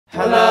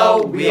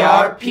Hello, we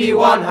are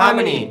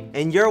P1Harmony.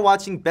 And you're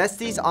watching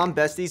Besties on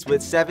Besties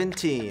with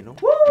 17.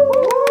 Woo!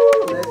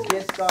 Let's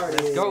get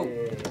started. Let's go.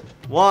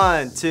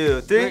 1,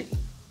 2, 3.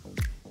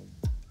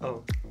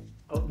 Oh.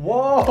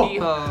 Whoa!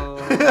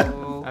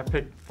 Theo. I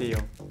picked Theo.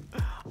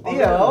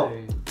 Theo?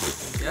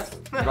 Yes?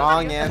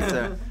 Wrong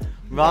answer.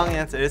 Wrong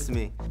answer. It's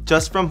me.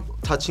 Just from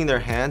touching their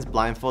hands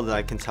blindfolded,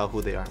 I can tell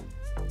who they are.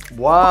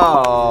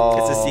 Wow.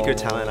 It's a secret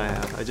talent I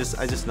have. I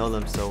just know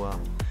them so well.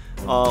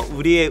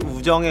 우리의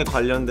우정에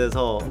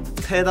관련돼서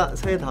세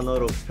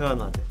단어로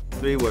표현하대.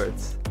 3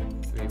 words.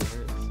 3 words.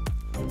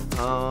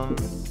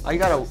 I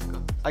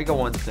got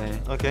one thing.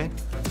 Okay.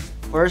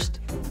 First,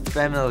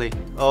 family.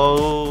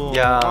 Oh.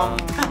 Yeah.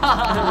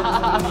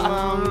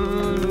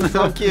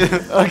 So cute.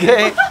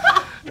 Okay.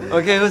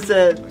 Okay, who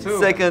said 2.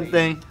 second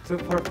thing? 2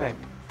 perfect.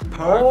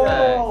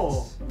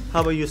 Oh. How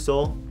about you,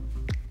 Soul?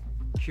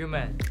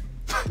 Human.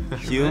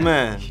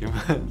 Human.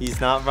 Human.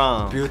 He's not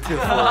wrong. Beautiful.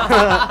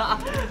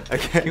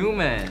 Okay.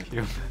 Human.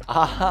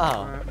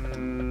 Aha.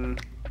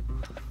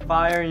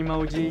 Fire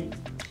emoji,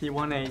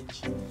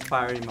 P1H,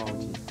 fire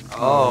emoji.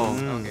 Oh.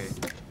 Okay.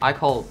 I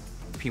call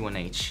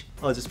P1H.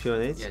 Oh, just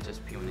P1H? Yeah,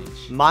 just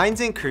P1H.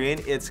 Mine's in Korean.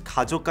 It's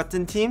가족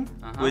같은 team,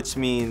 Uh-huh. which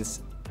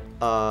means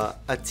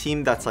a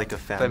team that's like a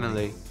family.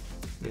 Family.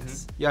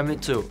 Yes. Yeah, me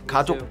too.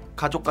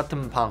 가족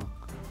같은 방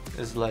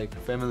is like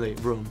family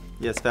room.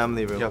 Yes,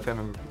 family room. Yeah,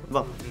 family room.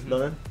 뭐?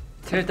 너는?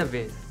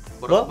 Teletubbies.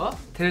 뭐라고?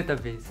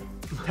 Teletubbies.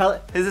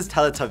 His is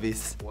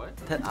Teletubbies. What?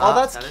 Oh,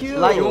 that's Teletubbies? cute.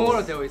 Like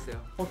영어로 되어 있어요.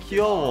 Oh,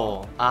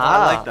 귀여워.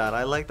 Ah. I like that.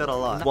 I like that a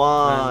lot.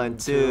 1,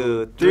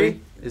 2, 3.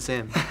 It's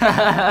him.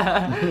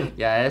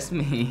 Yeah, it's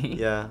me.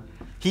 Yeah.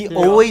 He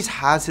always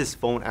has his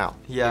phone out.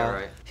 Yeah. You're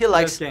right. He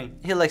likes game.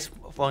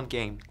 fun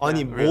game.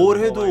 아니 Yeah, 뭘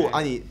really. 해도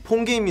아니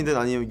폰 게임이든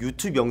아니면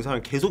유튜브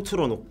영상을 계속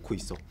틀어놓고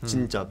있어.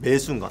 진짜 매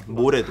순간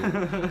뭘 해도.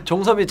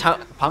 정섭이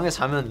방에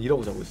자면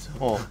이러고 자고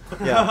있어.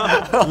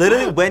 Yeah.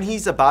 Literally, when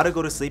he's about to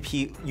go to sleep,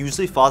 he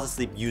usually falls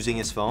asleep using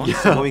his phone. Yeah.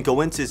 So when we go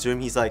into his room,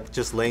 he's like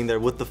just laying there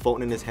with the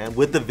phone in his hand,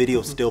 with the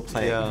video still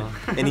playing, Yeah.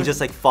 and he just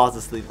like falls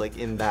asleep like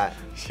in that.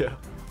 Yeah.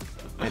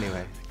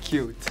 Anyway,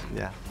 Cute.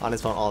 yeah, on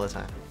his phone all the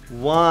time.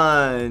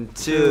 1,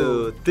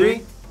 2,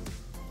 3.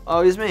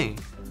 Oh, it's me.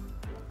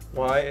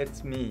 Why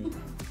it's me?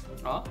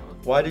 어?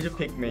 Why did you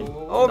pick me?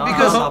 Oh,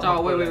 because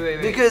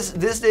wait. because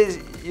these days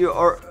you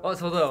are.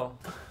 저도요.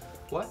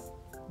 What?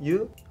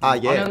 You?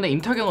 아니 Yeah. 근데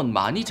임탁형은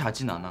많이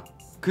자진 않아.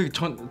 그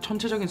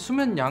전체적인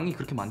수면 양이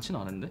그렇게 많진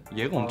않은데?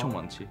 얘가 엄청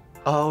많지.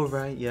 Oh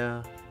right,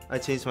 yeah. I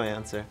changed my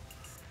answer.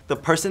 The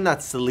person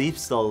that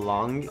sleeps the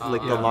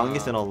the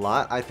longest and a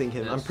lot, I think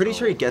him. Yeah, I'm pretty so-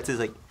 sure he gets his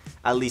like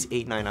at least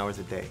 8-9 hours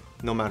a day,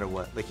 no matter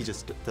what. Like he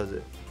just does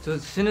it. 저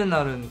쉬는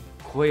날은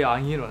거의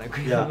안 일어나요.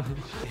 그냥.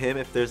 Him,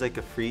 if there's like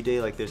a free day,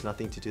 like there's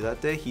nothing to do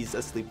that day, he's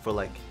asleep for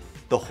like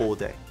the whole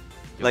day.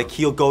 Like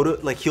he'll go to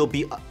like he'll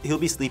be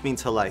sleeping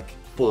till like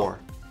 4,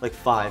 like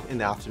 5 in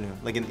the afternoon,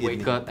 like in the Wake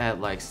evening. up at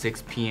like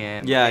 6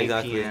 p.m. Yeah, 8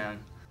 exactly. p.m.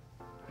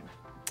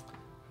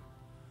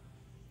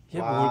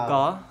 이게 Wow.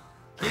 뭘까?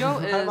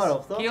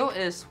 Theo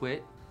is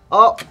sweet.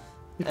 Oh,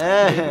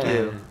 Hey. thank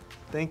you,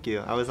 thank you.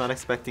 I was not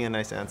expecting a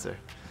nice answer,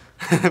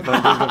 but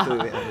I'm being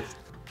completely honest.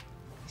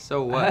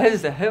 So what?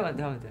 해주세요.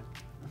 하면 돼.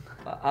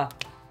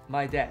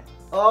 My dad.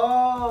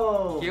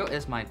 Oh. Theo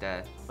is my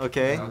dad.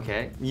 Okay.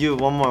 Okay. You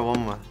one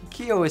more.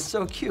 Kyo is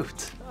so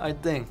cute. I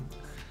think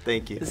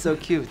Thank you. it's so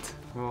cute.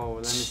 Whoa,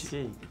 let me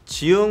see.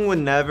 Jiung would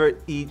never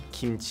eat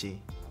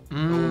kimchi.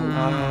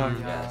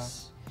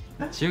 Yes.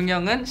 지웅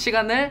형은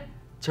시간을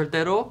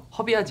절대로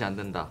허비하지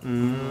않는다.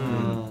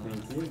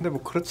 근데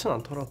뭐 그렇진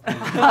않더라고.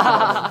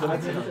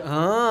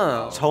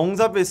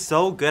 정섭 is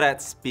so good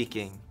at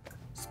speaking,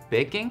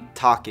 Speaking?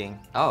 talking.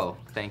 Oh,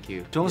 thank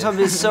you. 정섭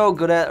is so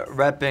good at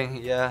rapping.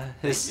 Yeah,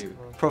 he's Thank you.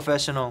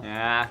 professional.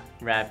 Yeah,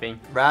 rapping.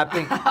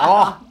 Rapping.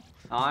 Oh.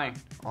 Aye.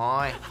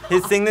 어이.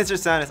 His signature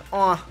sound is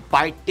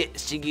발대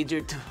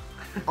시기질투.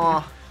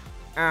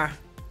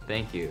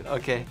 Thank you.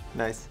 Okay.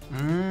 nice.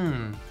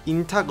 Intak.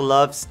 Intak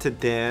loves to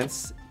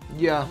dance.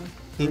 Yeah.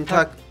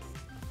 Intak,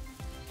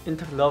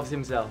 Intak loves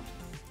himself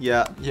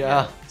yeah.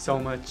 Yeah. so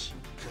much.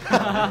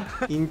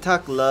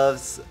 Intak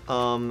loves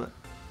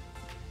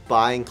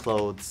buying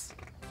clothes.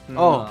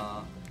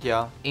 Oh.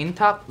 Yeah.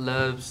 Intak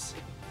loves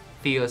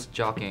Theo's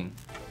jogging.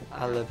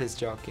 I love his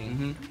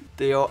jogging.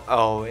 They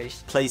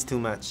always. Plays too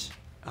much.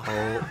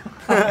 Oh.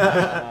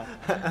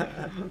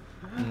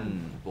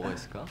 뭐가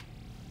있을까?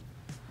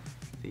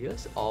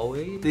 Theo's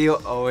always. They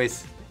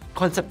always.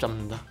 컨셉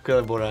잡는다.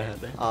 그걸 뭐라 해야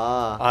돼?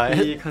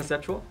 Be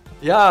conceptual.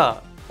 Yeah.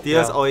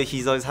 Theo's Yeah.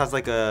 always has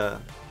like a.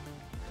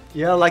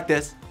 Yeah, like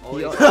this.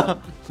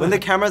 When the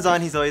camera's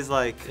on, he's always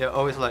like. Yeah,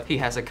 always like. He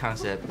has a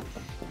concept.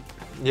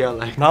 Yeah,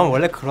 like. 난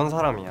원래 그런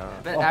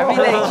사람이야. But every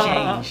day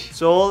change.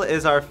 Joel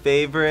is our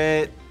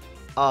favorite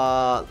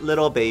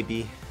little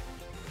baby.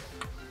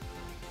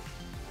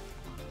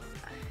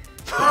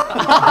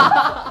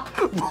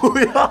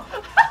 뭐야?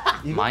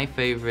 My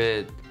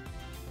favorite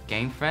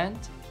game friend.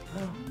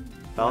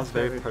 That was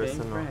very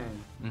personal.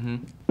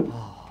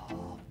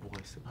 뭐가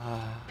있어?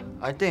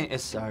 I think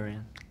it's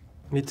Siren.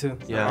 Me too.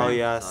 Yeah. Oh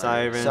yeah,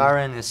 Siren.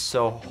 Siren is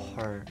so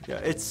hard. Yeah,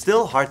 it's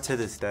still hard to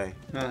this day.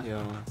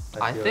 Yeah.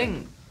 I feel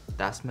think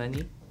that's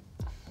many.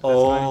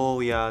 Oh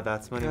yeah,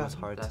 that's when it was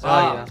hard. That's too.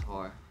 yeah.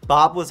 hard.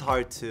 Bob was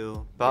hard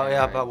too. But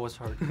Yeah. that was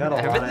hard.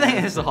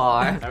 Everything is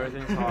hard.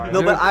 Everything's hard.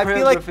 No, but I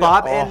feel like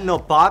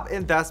choreography- Bob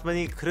and That's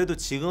Money 그래도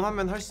지금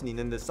하면 할 수는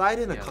있는데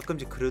사이렌은 Yeah.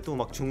 가끔씩 그래도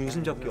막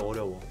중심 잡기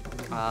어려워.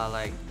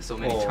 Like so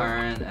many Oh.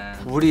 turn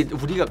and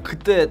우리가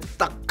그때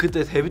딱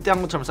그때 데뷔 때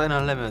한 것처럼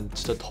사인하려면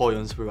진짜 더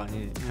연습을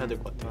많이 해야 될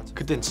것 같아.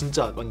 그땐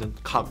진짜 완전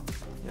각.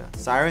 Yeah,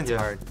 Siren's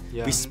Yeah. hard.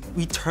 Yeah.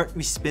 We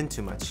spin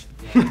too much.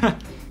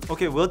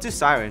 Okay, we'll do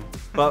Siren,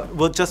 but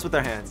we'll just with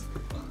our hands.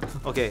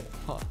 Okay,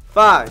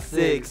 5,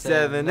 6,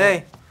 7,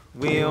 8.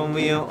 위용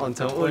위용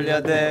엄청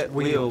올려대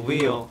위용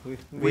위용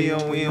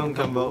위용 위용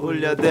전부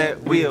올려대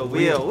위용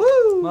위용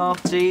woo.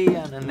 먹지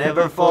않아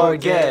never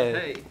forget.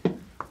 Hey.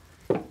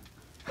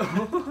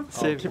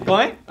 Keep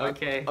going?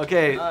 Okay.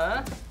 Okay,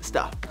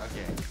 stop.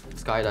 Okay.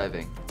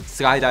 Skydiving.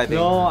 Skydiving.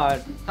 No,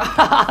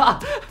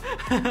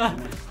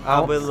 I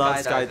would love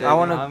Skydiving. skydiving. I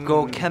wanna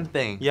go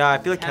camping. Yeah, I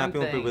feel like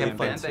camping would be really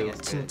fun Camping too. is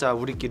good. 진짜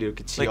우리끼리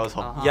이렇게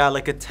지어서. Yeah,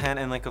 like a tent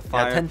and like a tent,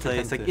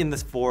 fireplace, tent. like in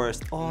this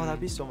forest. Oh, that'd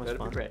be so much that'd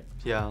be fun. great.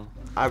 Yeah.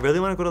 I really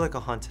want to go to like a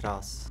haunted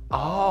house,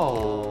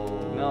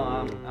 Oh.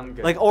 No, I'm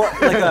good. like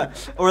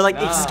or like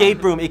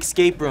escape room.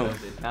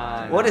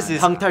 Nah, What is nah,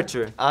 this?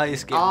 방탈출.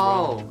 Escape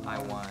Oh, room. I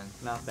won.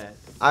 Not bad.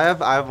 I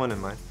have one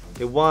in mind.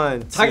 Okay,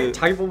 1, 2.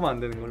 자기 보면 안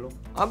되는 걸로.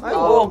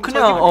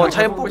 그냥 자기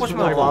잘 뽑고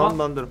싶은 거 마음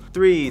마음대로.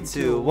 3,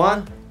 2,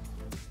 1.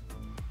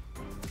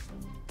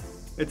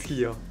 It's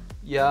here.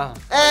 Yeah.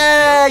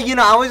 You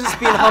know, I was just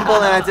being humble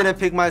and I didn't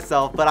pick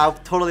myself, but I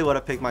totally would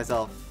have picked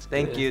myself.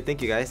 Thank you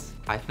guys.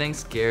 I think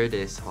scared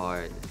is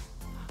hard.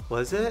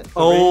 Was it?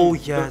 Oh,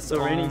 Yes. the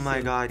Oh raining my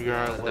scene. god,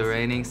 yeah. The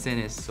raining scene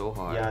is so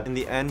hard. Yeah, in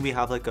the end we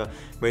have like a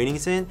raining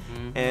scene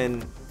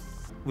and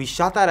we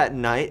shot that at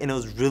night and it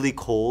was really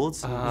cold.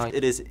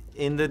 It is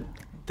in the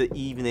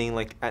evening,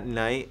 like at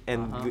night,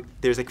 and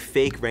there's like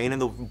fake rain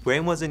and the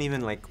rain wasn't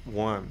even like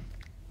warm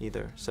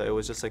either. So it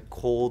was just like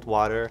cold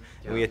water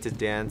and we had to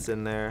dance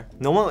in there.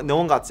 No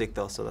one got sick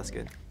though, so that's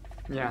good.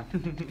 Yeah.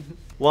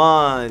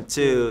 1,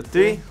 2,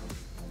 3.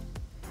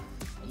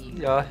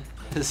 Yeah.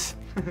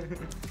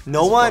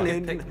 No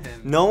funny, pick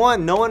him.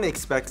 one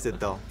expects it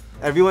though.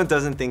 Everyone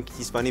doesn't think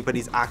he's funny, but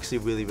he's actually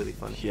really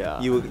funny. Yeah.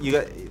 You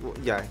got,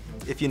 yeah.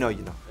 If you know,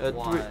 you know.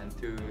 1,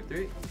 2,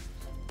 3.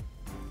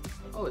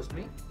 Oh, it's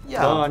me. 너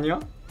Yeah. 아니야?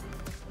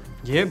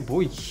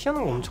 얘뭐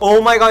희한한 거 엄청.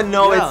 Oh my god,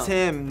 no, Yeah. it's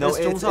him. No,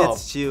 It's 종섭.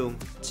 it's Jiung.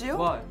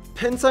 What?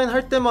 팬사인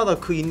할 때마다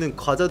그 있는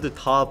과자들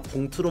다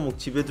봉투로 막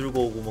집에 들고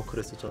오고 막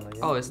그랬었잖아.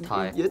 Oh, it's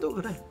Thai. 얘도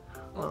그래.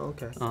 Oh,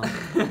 okay.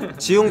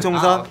 지웅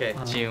종섭. Ah, okay.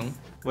 Jiung.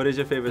 What is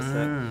your favorite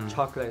set?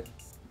 Chocolate.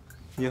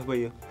 Yeah, what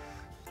you?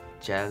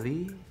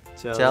 Jelly.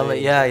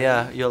 Jelly.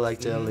 Yeah. You like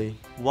jelly.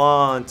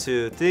 1,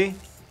 2, 3.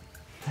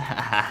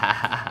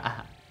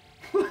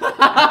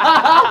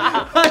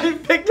 He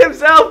picked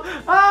himself. You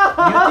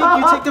think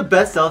you take the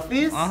best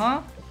selfies?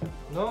 Uh-huh.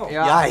 No.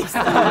 Yikes.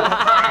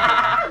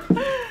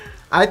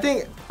 I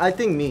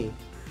think me.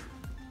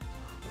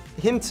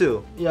 Him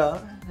too. Yeah.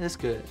 That's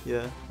good.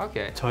 Yeah.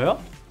 Okay. 저요?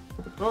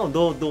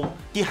 No.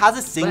 He has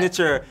a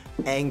signature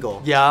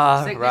angle.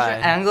 Yeah. Signature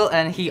Right. angle,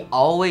 and he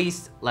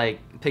always like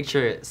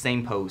picture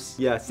same pose.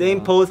 Yeah,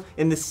 same pose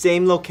in the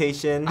same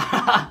location,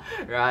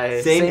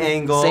 Right. same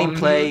angle. Same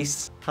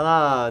place.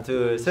 하나,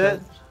 둘,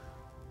 셋.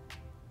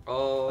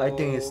 Oh. I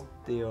think it's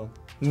Theo.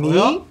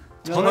 Me?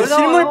 저는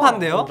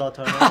실물파인데요?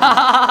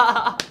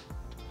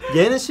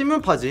 얘는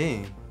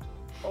실물파지.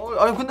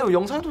 아니 근데 왜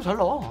영상에도 잘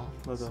나와.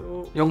 맞아.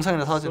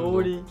 영상이나 사진도.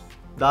 소울이.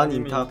 난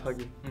인탁.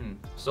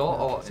 So.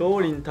 Oh.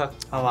 소울 인탁.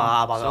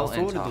 아 맞아. So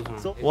and 소울이도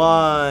top. 좀.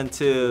 1,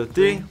 2,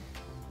 3.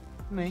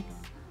 Me.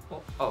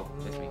 Oh,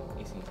 it's me.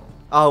 Easy.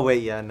 Oh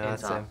wait, yeah, no,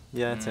 it's Intak. him.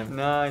 Yeah, it's him.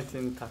 나 it's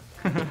인탁.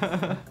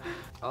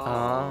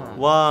 Oh.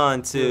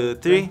 1, 2,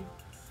 3.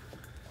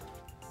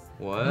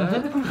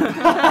 What?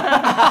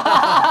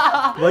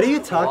 What are you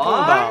talking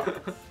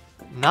about?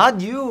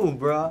 Not you,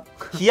 bro.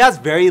 He has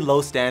very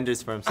low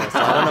standards for himself, so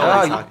I don't know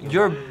what he's talking about.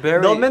 You're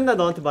very. 너 맨날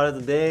너한테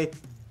말해도 내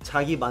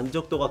자기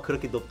만족도가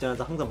그렇게 높지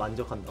않아서 항상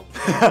만족한다고.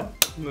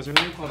 너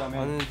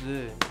실물파라며.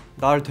 아니지.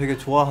 날 되게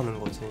좋아하는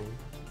거지.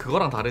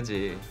 그거랑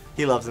다르지.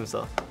 He loves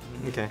himself.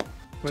 Okay.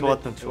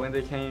 좋았던 추억. When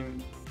they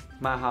came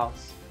my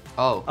house.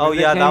 Oh. Oh When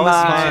they yeah, came that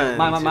was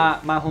fun.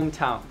 My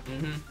hometown.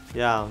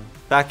 Yeah,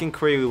 back in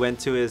Korea we went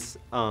to his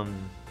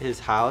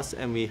house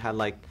and we had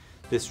like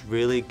this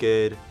really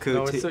good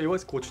No, it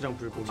was 고추장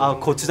불고기.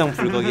 고추장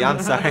불고기. I'm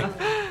sorry.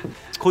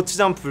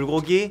 고추장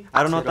불고기.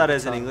 I don't know what that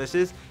is in English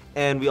is.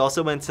 And we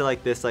also went to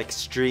like this like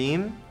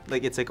stream,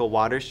 like it's like a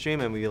water stream,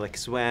 and we like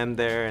swam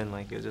there and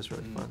like it was just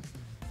really fun.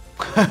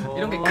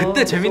 이런 게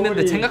그때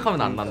재밌는데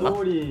생각하면 안 난다.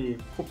 소울이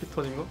코피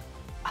터진 거?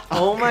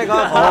 Oh my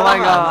god! Oh my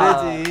god.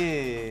 안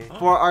되지.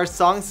 For our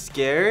song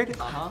 "Scared,"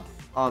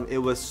 it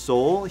was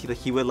Seoul.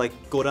 He would like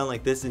go down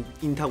like this, and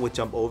Intang would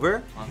jump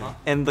over.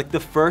 And like the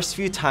first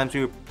few times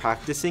we were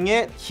practicing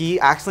it, he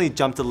accidentally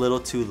jumped a little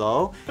too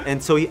low,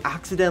 and so he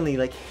accidentally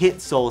like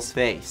hit Seoul's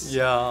face.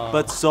 Yeah.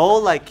 But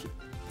Seoul like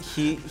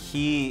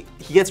he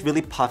gets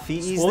really puffy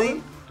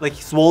easily, like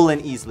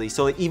swollen easily.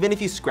 So like, even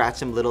if you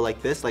scratch him little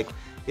like this, like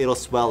it'll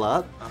swell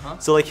up.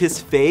 So like his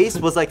face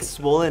was like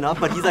swollen up,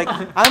 but he's like,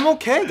 I'm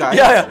okay, guys.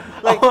 Yeah.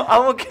 Like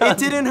I'm okay. it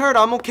didn't hurt.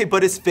 I'm okay.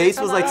 But his face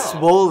was like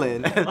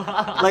swollen.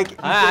 Like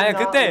아니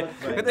그때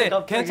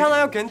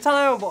괜찮아요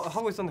괜찮아요 뭐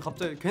하고 있었는데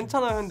갑자기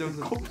괜찮아요 했는데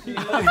여기서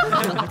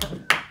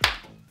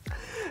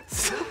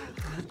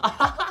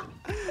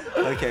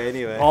okay.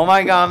 Anyway. Oh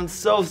my god, I'm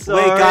so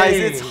sorry. Wait, guys,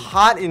 it's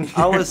hot in here.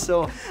 I was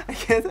so. I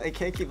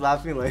can't keep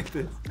laughing like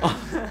this.